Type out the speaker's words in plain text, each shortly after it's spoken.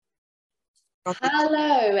Got it.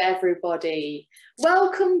 Hello, everybody.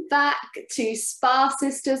 Welcome back to Spa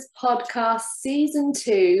Sisters Podcast Season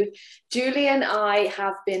 2. Julie and I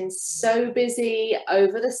have been so busy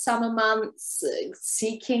over the summer months,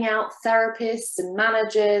 seeking out therapists and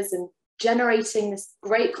managers and generating this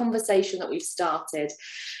great conversation that we've started.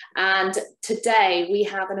 And today we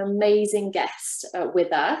have an amazing guest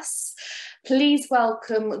with us. Please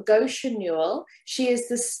welcome Gosia Newell. She is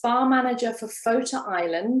the spa manager for Fota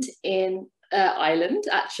Island in Island,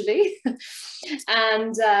 actually.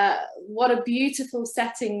 And what a beautiful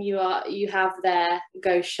setting you have there,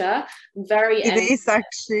 Gosia. Very It is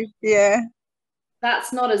actually, yeah.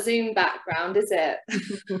 That's not a Zoom background, is it?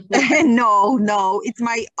 No, it's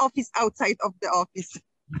my office outside of the office.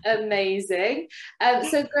 Amazing.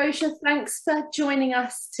 So Gosia, thanks for joining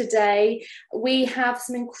us today. We have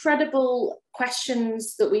some incredible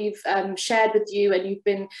questions that we've shared with you, and you've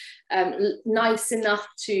been nice enough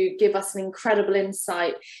to give us an incredible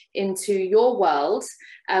insight into your world.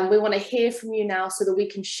 We want to hear from you now so that we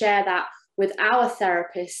can share that with our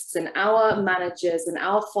therapists and our managers and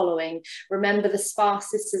our following. Remember, the Spa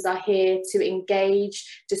Sisters are here to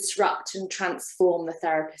engage, disrupt and transform the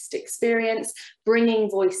therapist experience, bringing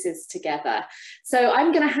voices together. So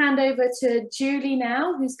I'm going to hand over to Julie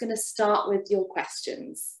now, who's going to start with your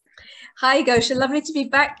questions. Hi, Gosia. Lovely to be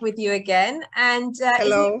back with you again. And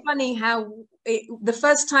Hello. Isn't it funny how the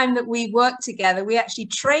first time that we worked together, we actually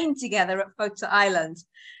trained together at Fota Island.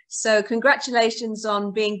 So congratulations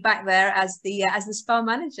on being back there as the spa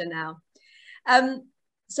manager now.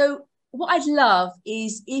 So what I'd love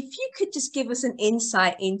is if you could just give us an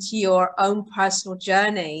insight into your own personal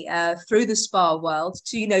journey through the spa world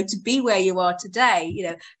to, to be where you are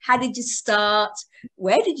today. How did you start?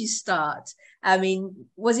 Where did you start? I mean,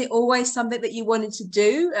 was it always something that you wanted to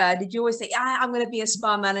do? Did you always say, I'm going to be a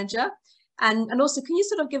spa manager? And also, can you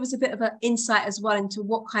sort of give us a bit of an insight as well into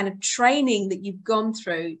what kind of training that you've gone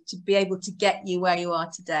through to be able to get you where you are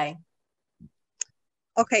today?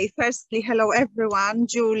 Okay, firstly, hello everyone.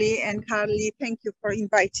 Julie and Carly, thank you for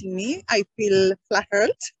inviting me. I feel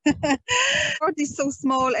flattered. The world is so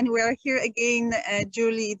small and we are here again.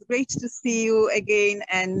 Julie, it's great to see you again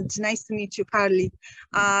and nice to meet you, Carly.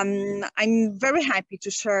 I'm very happy to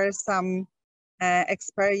share some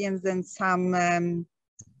experience and some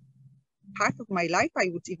part of my life, I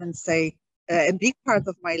would even say, a big part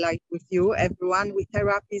of my life with you, everyone, with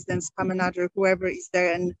therapists and spa manager, whoever is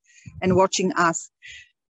there and watching us.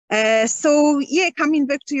 So yeah, coming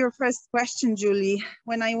back to your first question, Julie,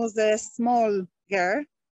 when I was a small girl,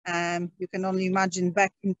 you can only imagine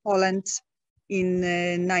back in Poland in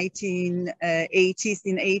 1980s,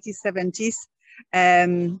 in 80s,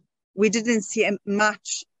 70s, we didn't see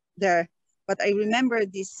much there. But I remember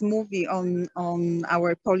this movie on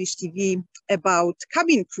our Polish TV about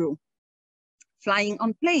cabin crew flying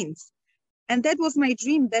on planes. And that was my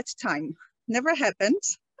dream that time. Never happened.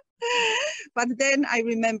 But then I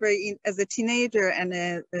remember as a teenager and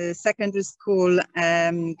a secondary school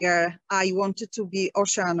girl, I wanted to be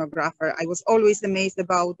oceanographer. I was always amazed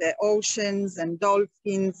about the oceans and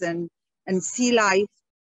dolphins and sea life.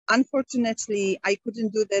 Unfortunately, I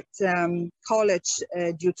couldn't do that college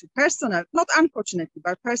due to not unfortunately,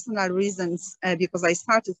 but personal reasons, because I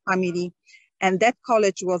started family and that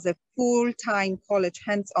college was a full-time college,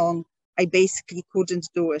 hands-on. I basically couldn't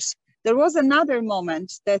do it. There was another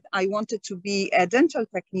moment that I wanted to be a dental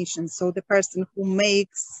technician, so the person who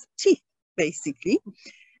makes teeth, basically.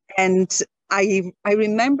 And I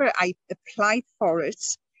remember I applied for it,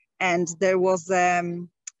 and there was a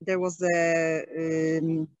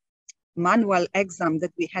manual exam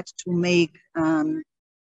that we had to make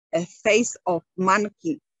a face of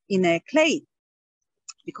monkey in a clay,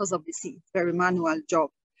 because obviously it's a very manual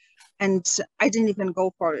job. And I didn't even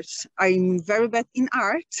go for it. I'm very bad in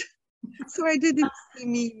art, so I didn't see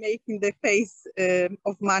me making the face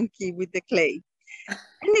of monkey with the clay.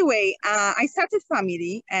 Anyway, I started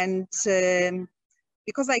family, and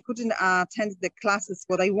because I couldn't attend the classes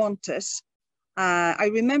what I wanted, I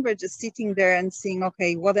remember just sitting there and saying,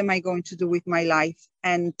 okay, what am I going to do with my life?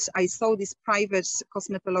 And I saw this private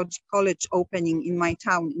cosmetology college opening in my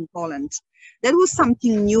town in Poland. That was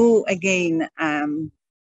something new again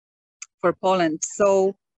for Poland.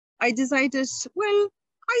 So I decided, well,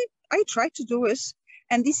 I tried to do it.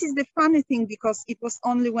 And this is the funny thing, because it was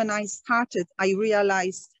only when I started, I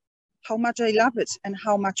realized how much I love it and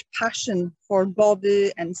how much passion for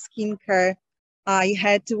body and skincare I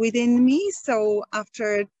had within me. So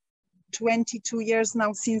after 22 years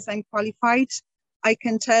now since I'm qualified, I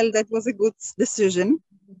can tell that was a good decision.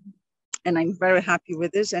 And I'm very happy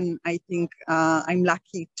with it. And I think I'm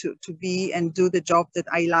lucky to be and do the job that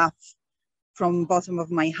I love from bottom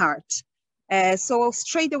of my heart. So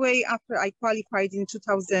straight away after I qualified in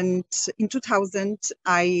 2000,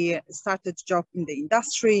 I started job in the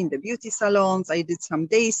industry, in the beauty salons. I did some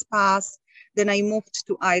day spas. Then I moved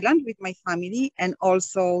to Ireland with my family, and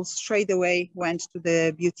also straight away went to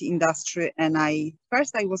the beauty industry. And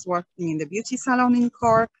first I was working in the beauty salon in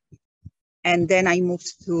Cork, and then I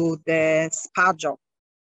moved to the spa job.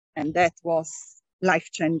 And that was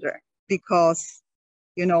life changer because,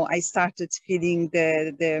 you know, I started feeling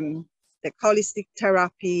the holistic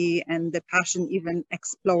therapy, and the passion even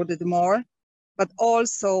exploded more. But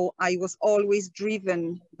also I was always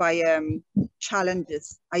driven by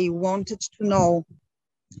challenges. I wanted to know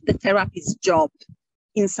the therapist's job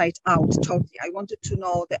inside out totally. I wanted to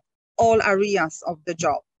know all areas of the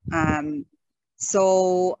job.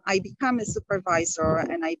 So I became a supervisor,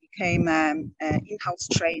 and I became an in-house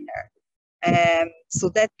trainer. So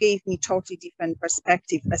that gave me totally different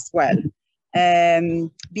perspective as well.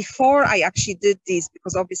 Before I actually did this,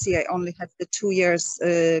 because obviously I only had the 2 years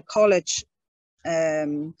college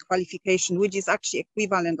qualification, which is actually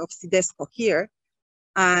equivalent of CDESCO here.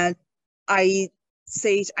 And I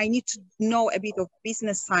said I need to know a bit of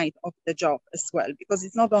business side of the job as well, because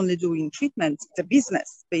it's not only doing treatment, it's a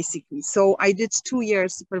business basically. So I did 2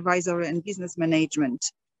 years supervisory and business management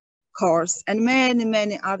course, and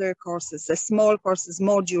many other courses, small courses,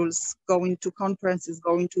 modules, going to conferences,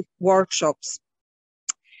 going to workshops.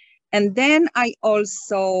 And then I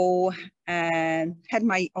also had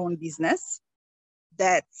my own business.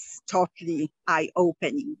 That's totally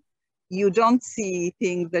eye-opening. You don't see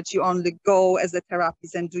things that you only go as a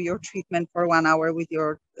therapist and do your treatment for 1 hour with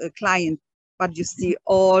your client, but you see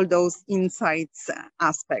all those insights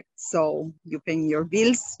aspects. So you pay your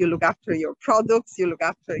bills, you look after your products, you look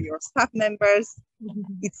after your staff members.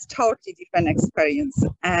 It's totally different experience.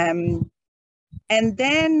 And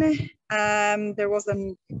then there was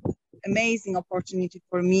an amazing opportunity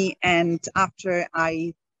for me. And after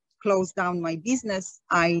I closed down my business,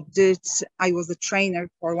 I was a trainer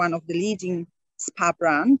for one of the leading spa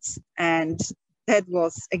brands. And that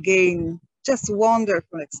was, again, just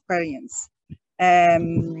wonderful experience.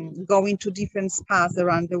 Going to different spas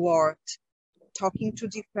around the world, talking to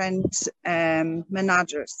different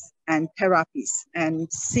managers and therapists,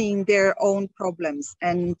 and seeing their own problems,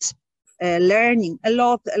 and learning a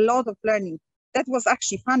lot of learning. That was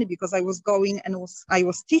actually funny, because I was going and I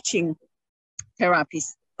was teaching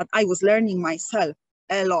therapists, but I was learning myself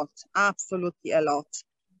a lot, absolutely a lot.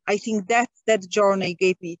 I think that journey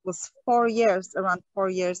gave me, it was 4 years, around 4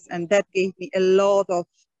 years, and that gave me a lot of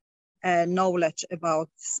knowledge about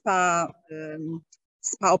spa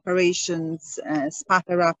operations, spa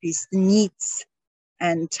therapies, needs,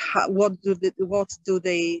 and what do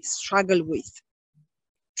they struggle with.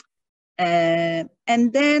 And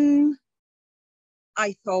then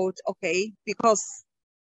I thought, okay, because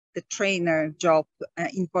the trainer job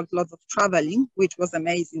involved lots of traveling, which was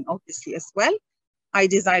amazing, obviously, as well, I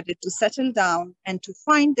decided to settle down and to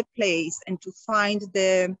find the place and to find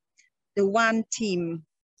the one team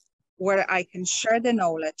where I can share the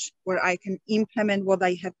knowledge, where I can implement what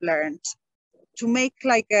I have learned, to make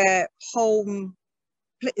like a home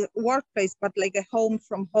workplace, but like a home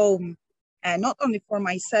from home, and not only for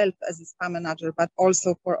myself as a spa manager, but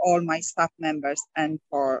also for all my staff members and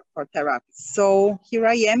for therapists. So here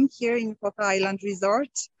I am, here in Fota Island Resort,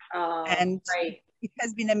 and great. It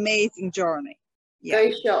has been an amazing journey. Yeah.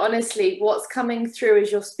 Gosia, honestly, what's coming through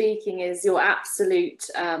as you're speaking is your absolute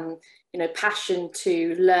passion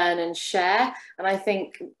to learn and share. And I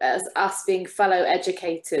think as us being fellow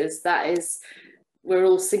educators, we're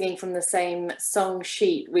all singing from the same song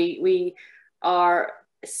sheet. We are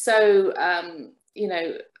so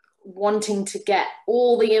wanting to get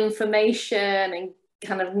all the information and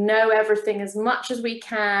kind of know everything as much as we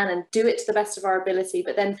can and do it to the best of our ability.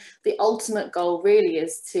 But then the ultimate goal really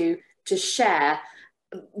is to share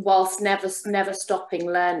whilst never stopping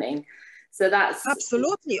learning. So that's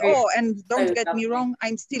absolutely really, and don't get me wrong,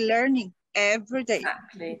 I'm still learning every day.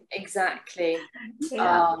 Exactly.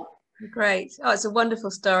 Yeah. Great. It's a wonderful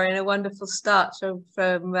story and a wonderful start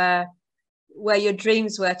from where your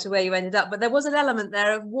dreams were to where you ended up. But there was an element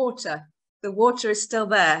there of water. The water is still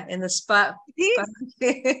there in the spa.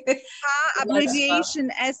 Abbreviation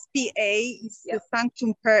SPA is the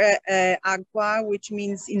Sanctum per Aqua, which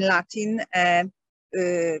means in Latin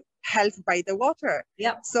health by the water.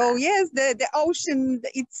 Yep. So yes, the ocean,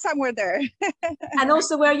 it's somewhere there. And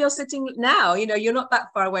also where you're sitting now, you're not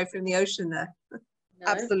that far away from the ocean there. No.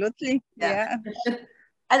 Absolutely. Yeah.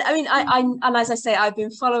 And I mean, and as I say, I've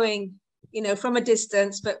been following, from a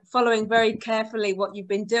distance, but following very carefully what you've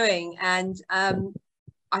been doing. And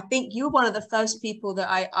I think you were one of the first people that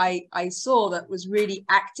I saw that was really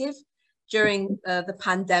active during the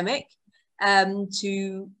pandemic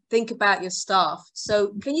to think about your staff.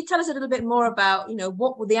 So can you tell us a little bit more about, you know,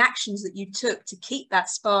 what were the actions that you took to keep that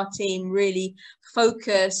spa team really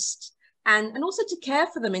focused and also to care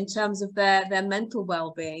for them in terms of their mental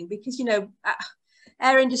well-being? Because, you know,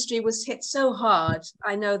 our industry was hit so hard.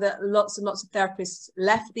 I know that lots and lots of therapists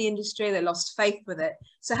left the industry, they lost faith with it.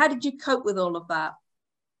 So how did you cope with all of that?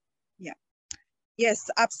 Yeah. Yes,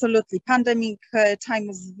 absolutely. Pandemic time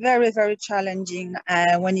was very, very challenging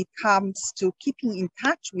when it comes to keeping in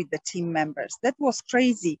touch with the team members. That was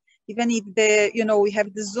crazy. Even if we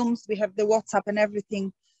have the Zooms, we have the WhatsApp and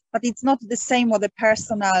everything, but it's not the same with the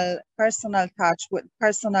personal touch, with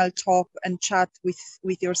personal talk and chat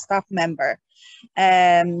with your staff member.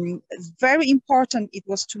 Very important it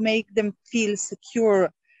was to make them feel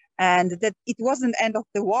secure and that it wasn't end of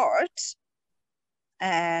the world.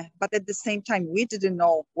 But at the same time, we didn't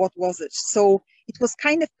know what was it. So it was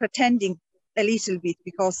kind of pretending a little bit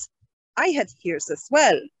because I had fears as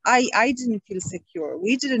well. I didn't feel secure.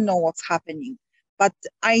 We didn't know what's happening, but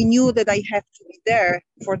I knew that I have to be there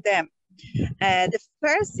for them. The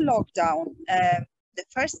first lockdown, the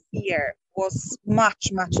first year was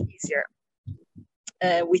much, much easier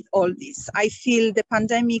with all this. I feel the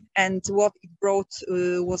pandemic and what it brought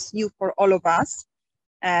was new for all of us.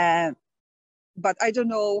 But I don't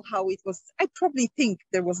know how it was. I probably think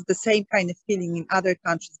there was the same kind of feeling in other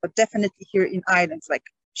countries, but definitely here in Ireland, like,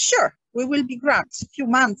 sure, we will be grand. A few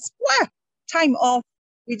months, time off.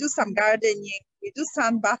 We do some gardening, we do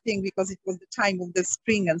sunbathing because it was the time of the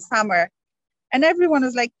spring and summer. And everyone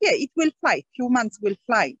was like, yeah, it will fly. Few months will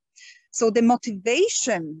fly. So the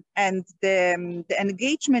motivation and the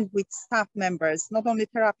engagement with staff members, not only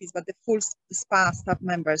therapists, but the full spa staff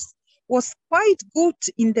members, was quite good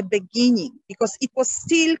in the beginning because it was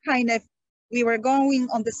still kind of, we were going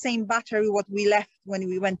on the same battery what we left when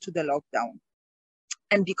we went to the lockdown.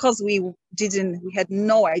 And because we had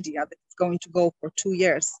no idea that it's going to go for 2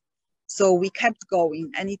 years. So we kept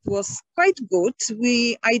going and it was quite good.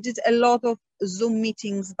 I did a lot of Zoom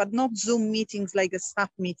meetings, but not Zoom meetings like the staff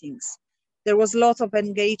meetings. There was lots of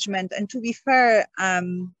engagement. And to be fair, I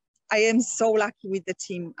am so lucky with the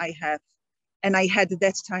team I have. And I had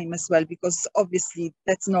that time as well, because obviously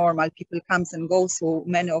that's normal. People comes and go, so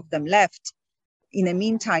many of them left in the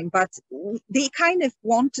meantime, but they kind of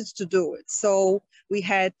wanted to do it. So we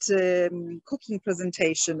had cooking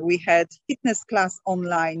presentation, we had fitness class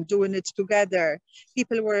online, doing it together.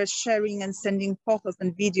 People were sharing and sending photos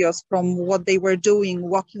and videos from what they were doing,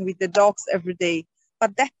 walking with the dogs every day.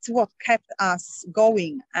 But that's what kept us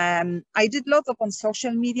going. I did lots of on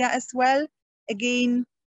social media as well. Again,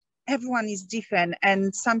 everyone is different,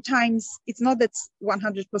 and sometimes it's not that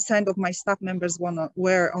 100% of my staff members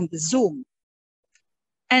were on the Zoom,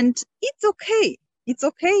 and it's okay. It's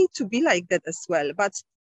okay to be like that as well. But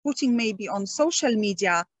putting maybe on social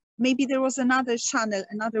media, maybe there was another channel,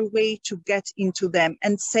 another way to get into them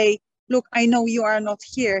and say, look, I know you are not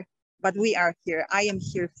here, but we are here. I am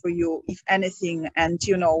here for you, if anything, and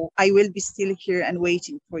I will be still here and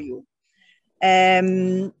waiting for you.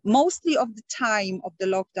 Mostly of the time of the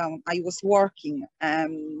lockdown, I was working.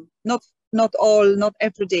 Not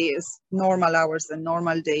every day is normal hours and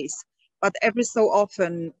normal days, but every so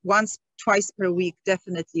often, once, twice per week,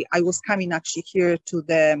 definitely, I was coming actually here to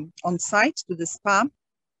the on site to the spa.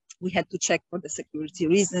 We had to check for the security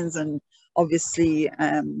reasons and obviously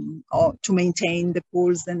to maintain the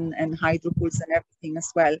pools and hydro pools and everything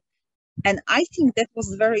as well. And I think that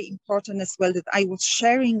was very important as well, that I was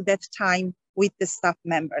sharing that time with the staff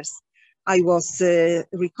members. I was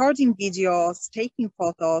recording videos, taking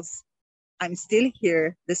photos. I'm still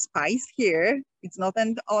here. The spa is here. It's not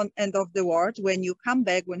end of the world. When you come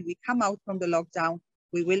back, when we come out from the lockdown,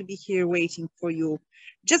 we will be here waiting for you.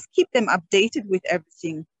 Just keep them updated with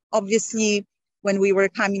everything. Obviously, when we were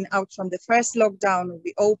coming out from the first lockdown,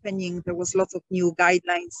 the opening, there was lots of new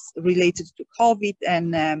guidelines related to COVID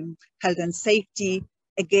and health and safety.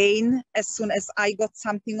 Again, as soon as I got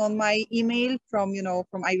something on my email from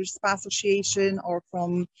Irish Spa Association or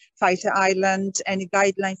from Fota Island, any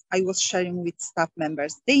guidelines, I was sharing with staff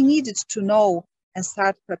members. They needed to know and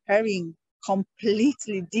start preparing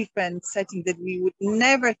completely different setting that we would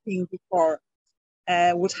never think before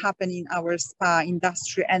would happen in our spa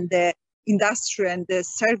industry and the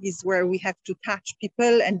service where we have to touch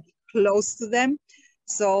people and be close to them.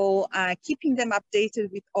 So keeping them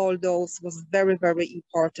updated with all those was very, very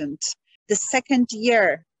important. The second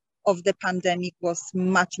year of the pandemic was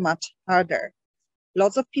much, much harder.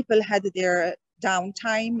 Lots of people had their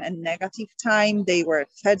downtime and negative time. They were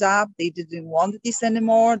fed up. They didn't want this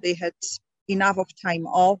anymore. They had enough of time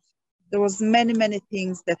off. There was many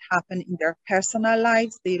things that happened in their personal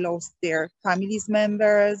lives. They lost their families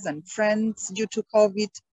members and friends due to COVID.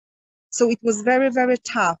 So it was very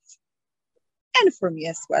tough. And for me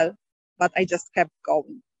as well, but I just kept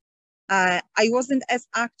going. I wasn't as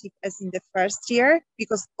active as in the first year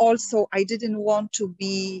because also I didn't want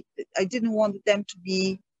them to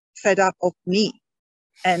be fed up of me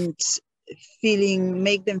and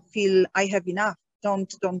make them feel I have enough.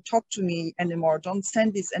 Don't talk to me anymore. Don't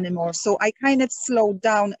send this anymore. So I kind of slowed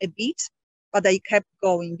down a bit, but I kept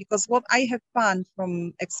going because what I have found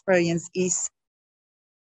from experience is,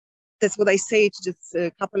 that's what I said just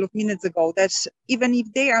a couple of minutes ago, that even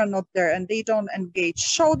if they are not there and they don't engage,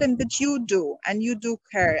 show them that you do and you do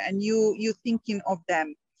care and you're thinking of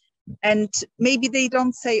them. And maybe they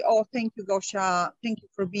don't say, oh, thank you, Gosia, thank you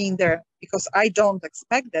for being there, because I don't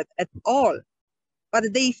expect that at all.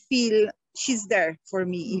 But they feel she's there for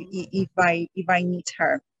me if I need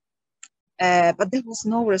her. But there was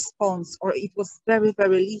no response, or it was very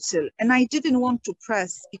little. And I didn't want to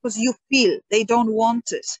press because you feel they don't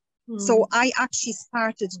want it. So I actually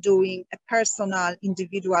started doing a personal,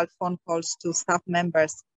 individual phone calls to staff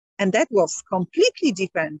members. And that was completely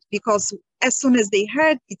different because as soon as they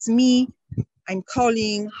heard it's me, I'm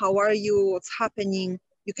calling, how are you, what's happening?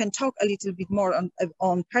 You can talk a little bit more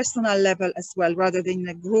on personal level as well, rather than in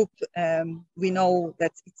a group. We know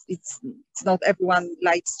that it's not everyone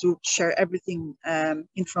likes to share everything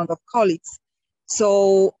in front of colleagues.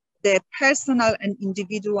 So the personal and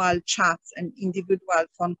individual chats and individual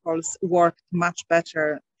phone calls worked much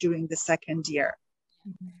better during the second year.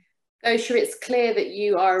 Gosia, it's clear that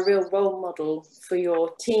you are a real role model for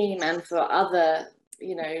your team and for other,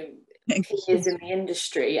 peers in the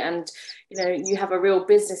industry. And, you have a real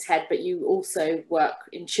business head, but you also work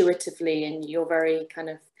intuitively and you're very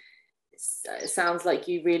it sounds like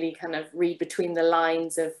you really kind of read between the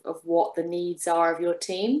lines of what the needs are of your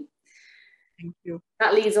team. Thank you.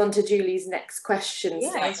 That leads on to Julie's next question.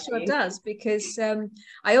 Yeah, it sure does, because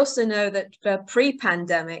I also know that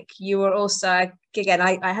pre-pandemic, you were also, again,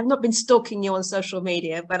 I have not been stalking you on social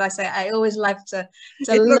media, but I always like to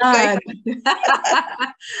learn.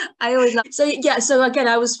 I always like, so again,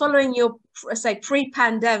 I was following your, say,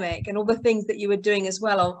 pre-pandemic and all the things that you were doing as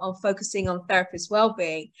well on focusing on therapist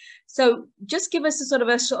well-being. So just give us a sort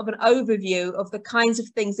of an overview of the kinds of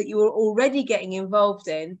things that you were already getting involved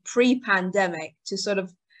in pre-pandemic to sort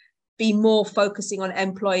of be more focusing on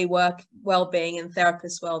employee work well-being and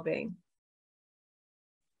therapist well-being.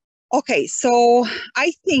 Okay, so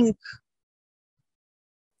I think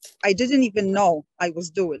I didn't even know I was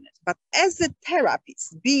doing it, but as a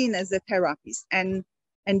therapist, and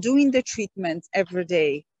doing the treatment every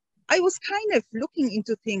day, I was kind of looking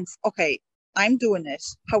into things. Okay, I'm doing it,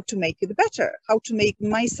 how to make it better, how to make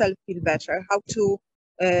myself feel better, how to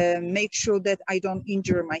make sure that I don't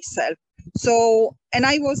injure myself. So, and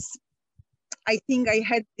I think I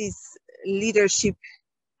had this leadership.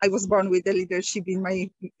 I was born with the leadership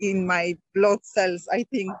in my blood cells, I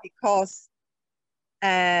think, because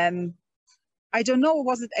I don't know,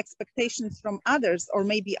 was it expectations from others, or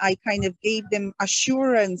maybe I kind of gave them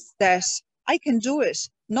assurance that I can do it,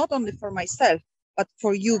 not only for myself, but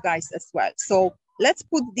for you guys as well. So let's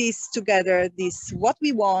put this together, what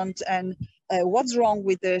we want and what's wrong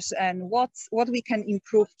with it, and what we can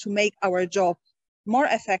improve to make our job more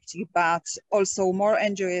effective, but also more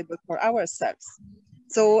enjoyable for ourselves.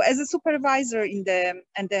 So as a supervisor and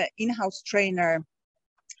the in-house trainer,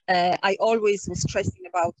 I always was stressing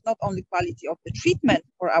about not only quality of the treatment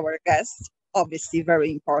for our guests, obviously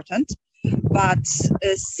very important, but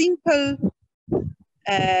simple,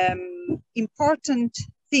 important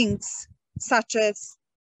things such as,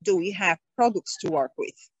 do we have products to work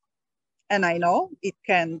with? And I know it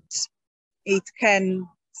can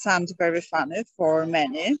sound very funny for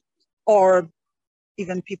many, or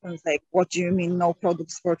even people like, what do you mean no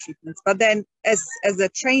products for treatments? But then as a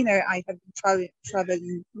trainer, I have been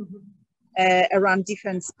traveling around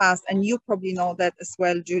different spas, and you probably know that as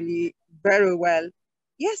well, Julie, very well.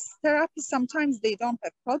 Yes, therapists, sometimes they don't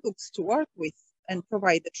have products to work with and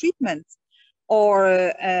provide the treatment,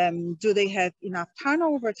 or do they have enough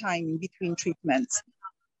turnover time in between treatments?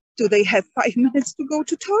 Do they have 5 minutes to go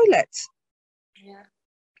to toilet? Yeah.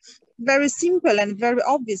 Very simple and very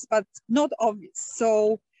obvious, but not obvious.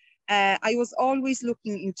 So I was always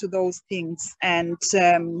looking into those things, and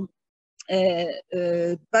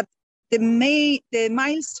but the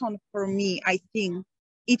milestone for me, I think,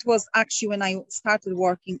 it was actually when I started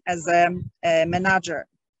working as a manager.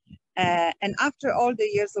 And after all the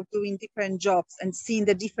years of doing different jobs and seeing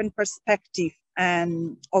the different perspective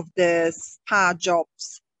of the spa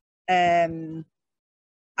jobs,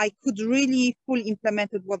 I could really fully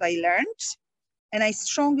implement what I learned. And I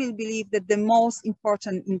strongly believe that the most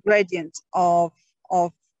important ingredient of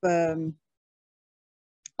the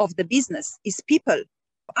business is people.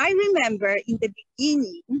 I remember in the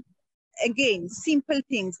beginning, again, simple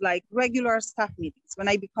things like regular staff meetings. When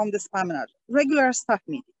I become the spa manager, regular staff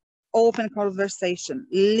meetings, open conversation,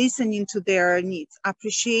 listening to their needs,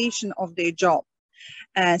 appreciation of their job,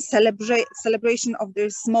 celebration of their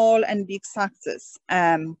small and big success.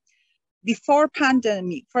 Before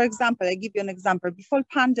pandemic, for example, I give you an example. Before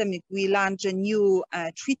pandemic, we launched a new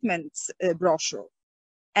treatment brochure.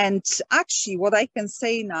 And actually, what I can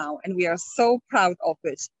say now, and we are so proud of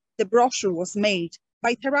it, the brochure was made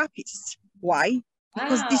by therapists. Why?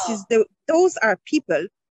 Because those are people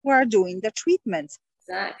who are doing the treatments.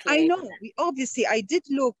 Exactly. I know, I did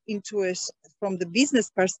look into it from the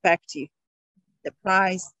business perspective, the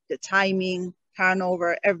price, the timing,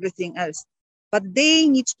 turnover, everything else. But they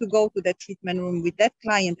need to go to the treatment room with that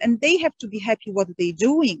client and they have to be happy what they're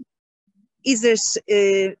doing. Is this,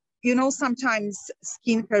 sometimes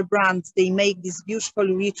skincare brands, they make this beautiful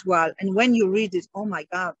ritual. And when you read it, oh my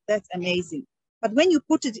God, that's amazing. But when you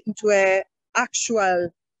put it into an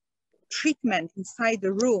actual treatment inside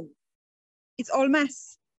the room, it's all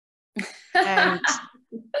mess. And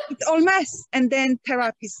it's all mess. And then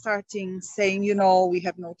therapy starting saying, we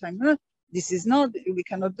have no time. We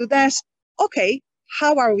cannot do that. Okay,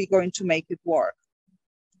 how are we going to make it work?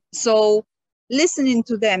 So listening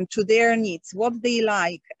to them, to their needs, what they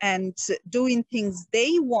like, and doing things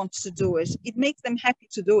they want to do it makes them happy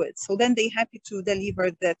to do it. So then they're happy to deliver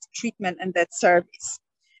that treatment and that service.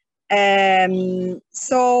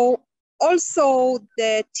 So also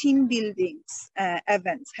the team buildings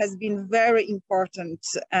events has been very important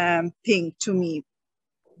thing to me.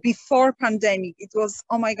 Before pandemic, it was,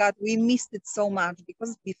 oh my God, we missed it so much,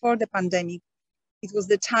 because before the pandemic, it was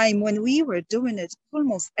the time when we were doing it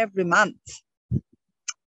almost every month.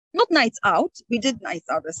 Not nights out, we did nights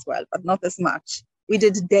out as well, but not as much. We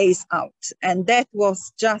did days out, and that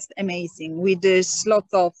was just amazing. We did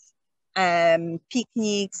lots of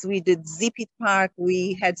picnics, we did Zip It Park,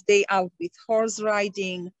 we had day out with horse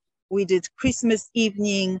riding, we did Christmas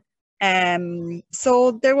evening.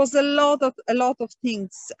 So there was a lot of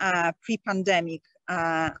things pre-pandemic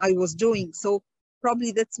I was doing. So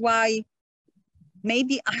probably that's why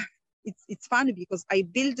maybe it's funny, because I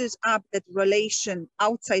built up that relation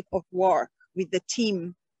outside of work with the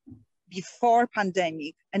team before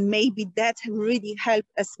pandemic, and maybe that really helped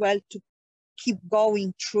as well to keep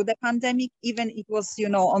going through the pandemic, even it was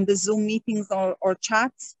on the Zoom meetings or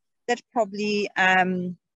chats. That probably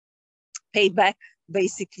paid back,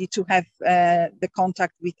 basically, to have the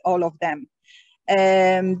contact with all of them.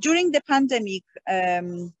 During the pandemic,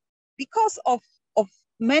 because of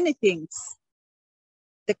many things,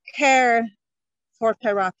 the care for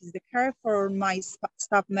therapists, the care for my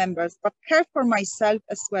staff members, but care for myself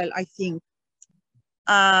as well, I think.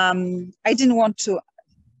 I didn't want to,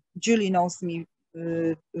 Julie knows me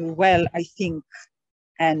well, I think,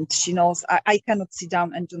 and she knows I cannot sit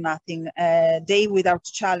down and do nothing. A day without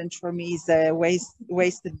challenge for me is a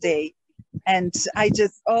wasted day. And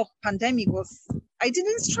pandemic was, I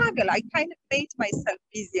didn't struggle. I kind of made myself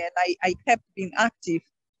busy, and I kept being active.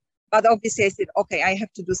 But obviously I said, okay, I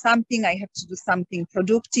have to do something. I have to do something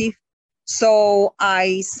productive. So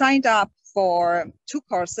I signed up for 2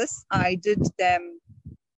 courses. I did them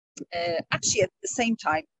actually at the same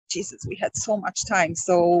time. Jesus, we had so much time.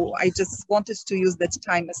 So I just wanted to use that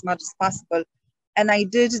time as much as possible. And I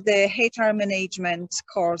did the HR management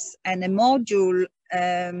course and a module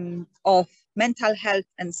of mental health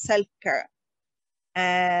and self-care.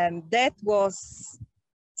 And that was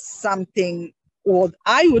something what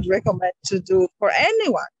I would recommend to do for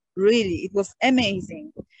anyone. Really, it was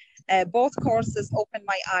amazing. Both courses opened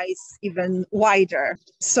my eyes even wider.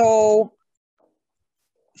 So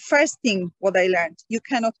first thing what I learned, you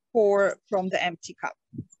cannot pour from the empty cup.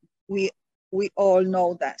 We all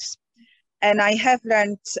know that. And I have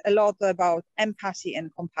learned a lot about empathy and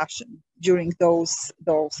compassion during those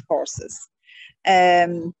courses.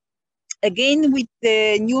 Again, with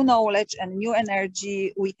the new knowledge and new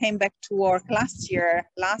energy, we came back to work last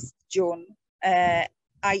June. I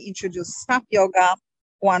introduced staff yoga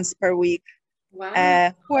once per week.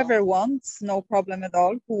 Wow. Whoever wants, no problem at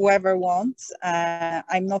all. Whoever wants.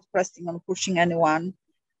 I'm not pressing on pushing anyone.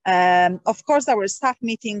 Of course, our staff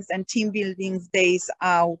meetings and team building days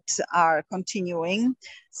out are continuing.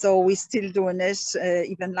 So we're still doing it.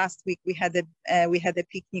 Even last week we had a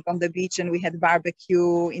picnic on the beach and we had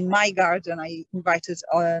barbecue in my garden. I invited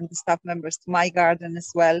the staff members to my garden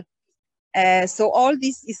as well. So all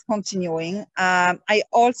this is continuing. I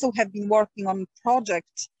also have been working on a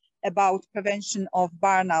project about prevention of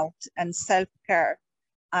burnout and self-care.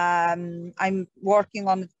 I'm working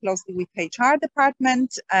on it closely with HR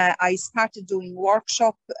department. I started doing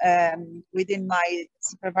workshop within my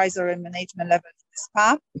supervisor and management level in the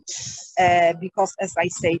spa because, as I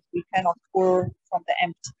said, we cannot pour from the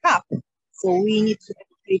empty cup. So we need to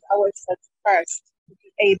educate ourselves first to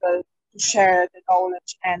be able to share the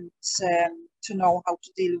knowledge and to know how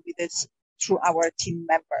to deal with it through our team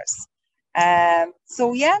members.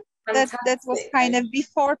 So yeah. That was kind of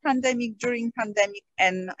before pandemic, during pandemic,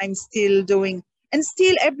 and I'm still doing, and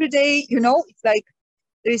still every day, you know, it's like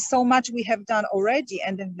there is so much we have done already,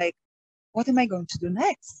 and then like, what am I going to do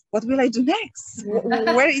next? What will I do next?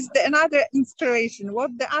 Where is the another inspiration?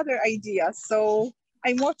 What the other ideas? So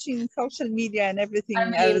I'm watching social media and everything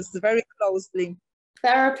else very closely.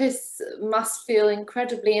 Therapists must feel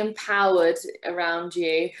incredibly empowered around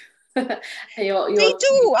you. They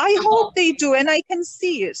do. I hope they do, and I can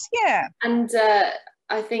see it. Yeah. And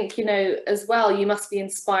I think, you know, as well, you must be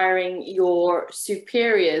inspiring your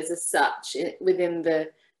superiors as such within the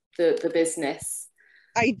business.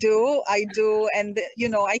 I do, and you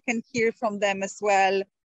know, I can hear from them as well.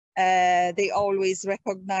 They always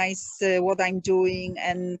recognize what I'm doing,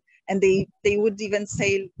 and they would even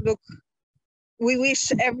say, "Look, we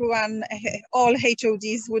wish everyone, all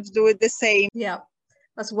HODs, would do it the same." Yeah.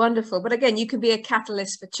 That's wonderful. But again, you can be a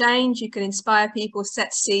catalyst for change. You can inspire people,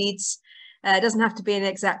 set seeds. It doesn't have to be an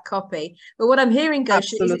exact copy. But what I'm hearing,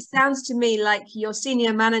 Gosia, is it sounds to me like your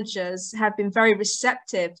senior managers have been very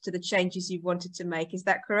receptive to the changes you've wanted to make. Is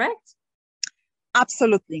that correct?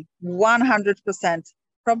 Absolutely. 100%.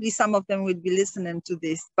 Probably some of them will be listening to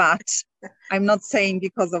this, but I'm not saying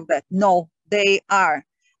because of that. No, they are.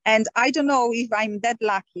 And I don't know if I'm that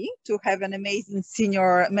lucky to have an amazing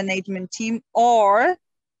senior management team or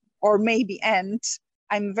maybe, and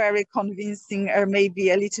I'm very convincing, or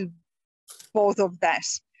maybe a little both of that.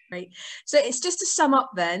 Right. So it's just to sum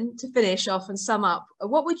up then, to finish off and sum up,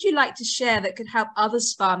 what would you like to share that could help other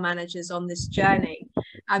spa managers on this journey?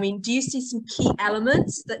 I mean, do you see some key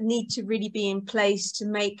elements that need to really be in place to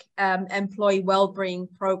make employee wellbeing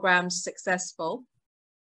programs successful?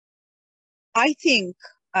 I think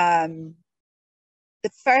the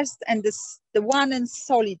first and the one and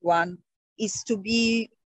solid one is to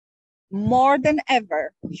be more than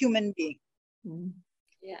ever human being.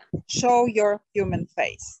 Yeah. Show your human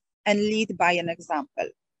face and lead by an example.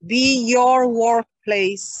 Be your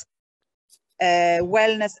workplace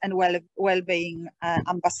wellness and well-being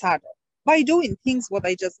ambassador by doing things what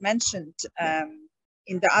I just mentioned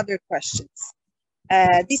in the other questions.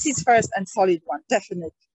 This is first and solid one,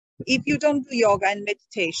 definitely. If you don't do yoga and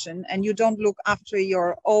meditation and you don't look after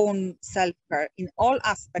your own self-care in all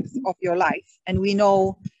aspects of your life, and we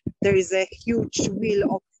know there is a huge wheel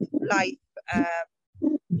of life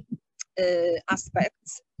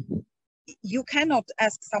aspects, you cannot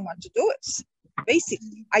ask someone to do it.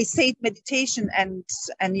 Basically, I say meditation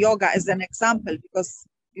and yoga as an example because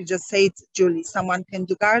you just said, Julie, someone can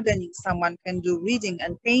do gardening, someone can do reading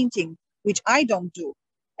and painting, which I don't do.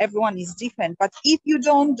 Everyone is different. But if you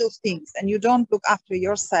don't do things and you don't look after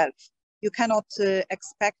yourself, you cannot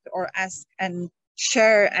expect or ask and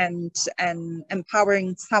share and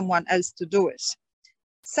empowering someone else to do it.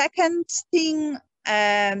 Second thing,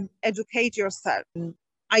 educate yourself.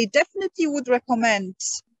 I definitely would recommend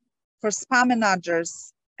for spa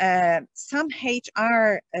managers some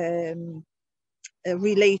HR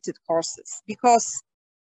related courses, because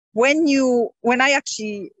when I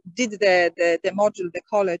actually did the module, the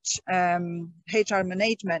college HR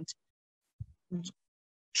management,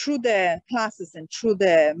 through the classes and through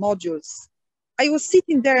the modules, I was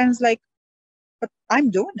sitting there and was like, but I'm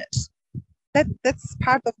doing it. That's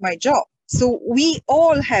part of my job. So we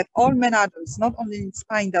all have, all managers, not only in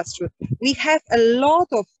spa industry, we have a lot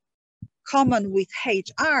of common with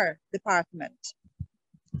HR department.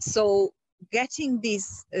 So getting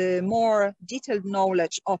this more detailed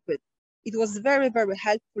knowledge of it, it was very, very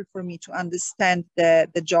helpful for me to understand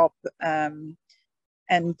the job and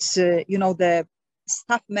you know, the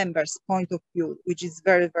staff members' point of view, which is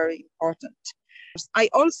very, very important. I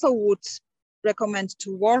also would recommend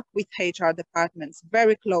to work with HR departments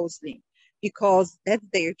very closely, because that's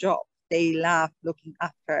their job. They love looking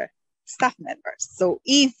after staff members. So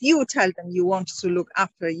if you tell them you want to look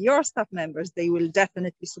after your staff members, they will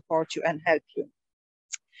definitely support you and help you.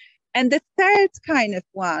 And the third kind of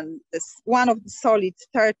one, one of the solid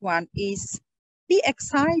third one is be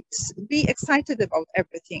excited about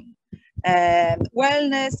everything.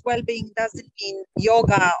 Wellness, well-being doesn't mean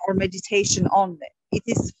yoga or meditation only. It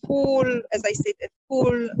is full, as I said, a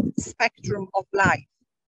full spectrum of life.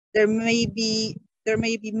 There may be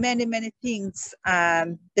many things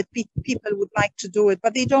that people would like to do it,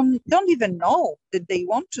 but they don't even know that they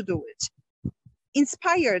want to do it.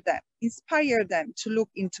 Inspire them to look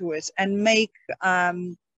into it and make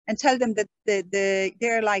and tell them that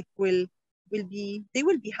their life will be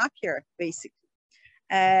happier, basically.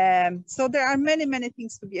 So there are many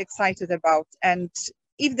things to be excited about, and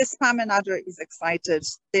if the spa manager is excited,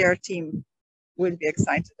 their team will be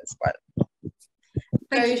excited as well.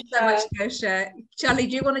 Thank you so much, Gosia. Charlie,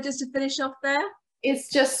 do you want to just finish off there? It's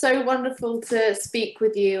just so wonderful to speak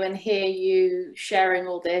with you and hear you sharing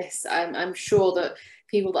all this. I'm sure that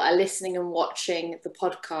people that are listening and watching the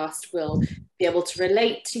podcast will be able to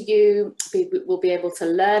relate to you, will be able to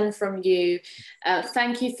learn from you.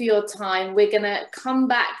 Thank you for your time. We're going to come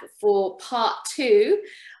back for part 2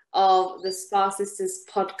 of the Spa Sisters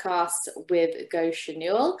podcast with Gosia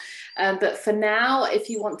Newell. But for now, if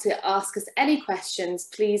you want to ask us any questions,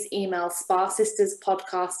 please email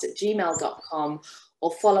spasisterspodcast@gmail.com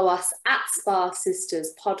or follow us at Spa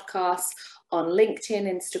Sisters Podcast on LinkedIn,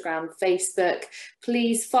 Instagram, Facebook.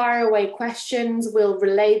 Please fire away questions. We'll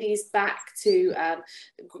relay these back to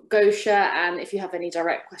Gosia, and if you have any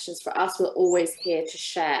direct questions for us, we're always here to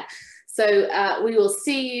share. So we will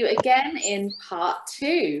see you again in part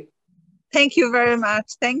 2. Thank you very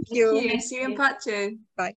much. Thank you. See you in part 2.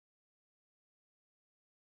 Bye.